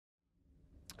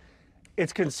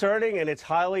It's concerning and it's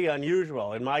highly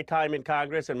unusual. In my time in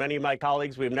Congress and many of my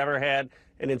colleagues, we've never had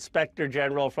an inspector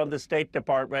general from the State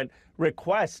Department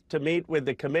request to meet with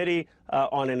the committee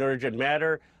on an urgent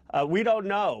matter. We don't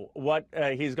know what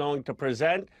he's going to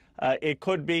present. It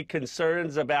could be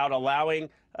concerns about allowing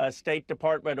State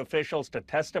Department officials to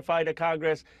testify to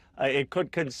Congress. It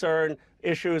could concern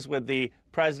issues with the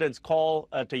president's call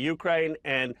to Ukraine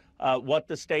and what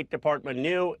the State Department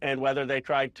knew and whether they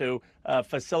tried to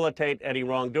facilitate any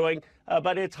wrongdoing.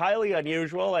 But it's highly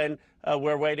unusual, and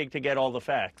we're waiting to get all the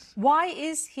facts. Why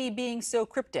is he being so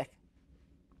cryptic?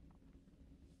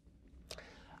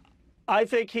 I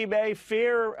think he may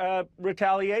fear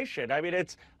retaliation. I mean,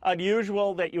 it's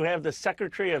unusual that you have the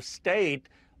Secretary of State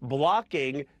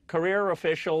blocking career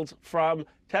officials from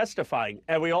testifying.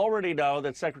 And we already know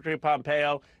that Secretary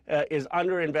Pompeo is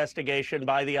under investigation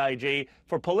by the IG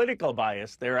for political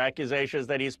bias. There are accusations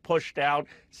that he's pushed out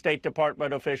State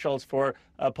Department officials for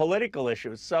political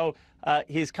issues. So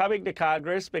he's coming to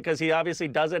Congress because he obviously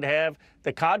doesn't have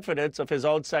the confidence of his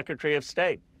own Secretary of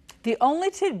State. The only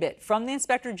tidbit from the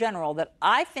Inspector General that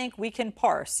I think we can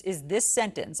parse is this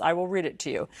sentence. I will read it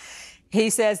to you. He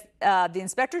says, the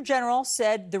Inspector General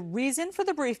said the reason for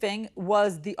the briefing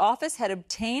was the office had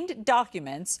obtained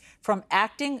documents from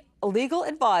acting legal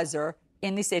advisor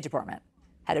in the State Department.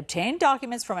 Had obtained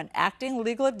documents from an acting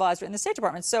legal advisor in the State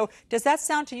Department. So does that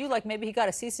sound to you like maybe he got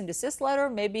a cease and desist letter?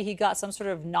 Maybe he got some sort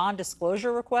of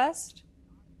non-disclosure request?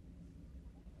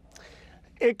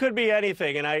 It could be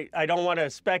anything, and I don't want to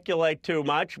speculate too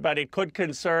much, but it could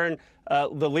concern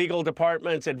the legal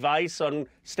department's advice on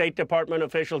State Department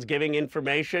officials giving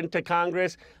information to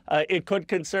Congress. It could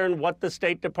concern what the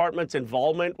State Department's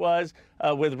involvement was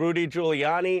with Rudy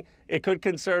Giuliani. It could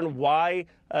concern why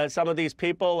some of these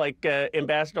people, like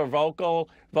Ambassador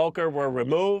Volker, were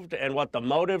removed and what the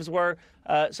motives were.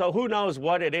 So who knows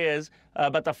what it is,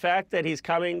 but the fact that he's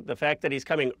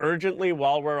coming urgently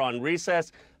while we're on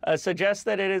recess suggests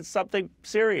that it is something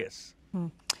serious.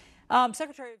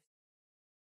 Secretary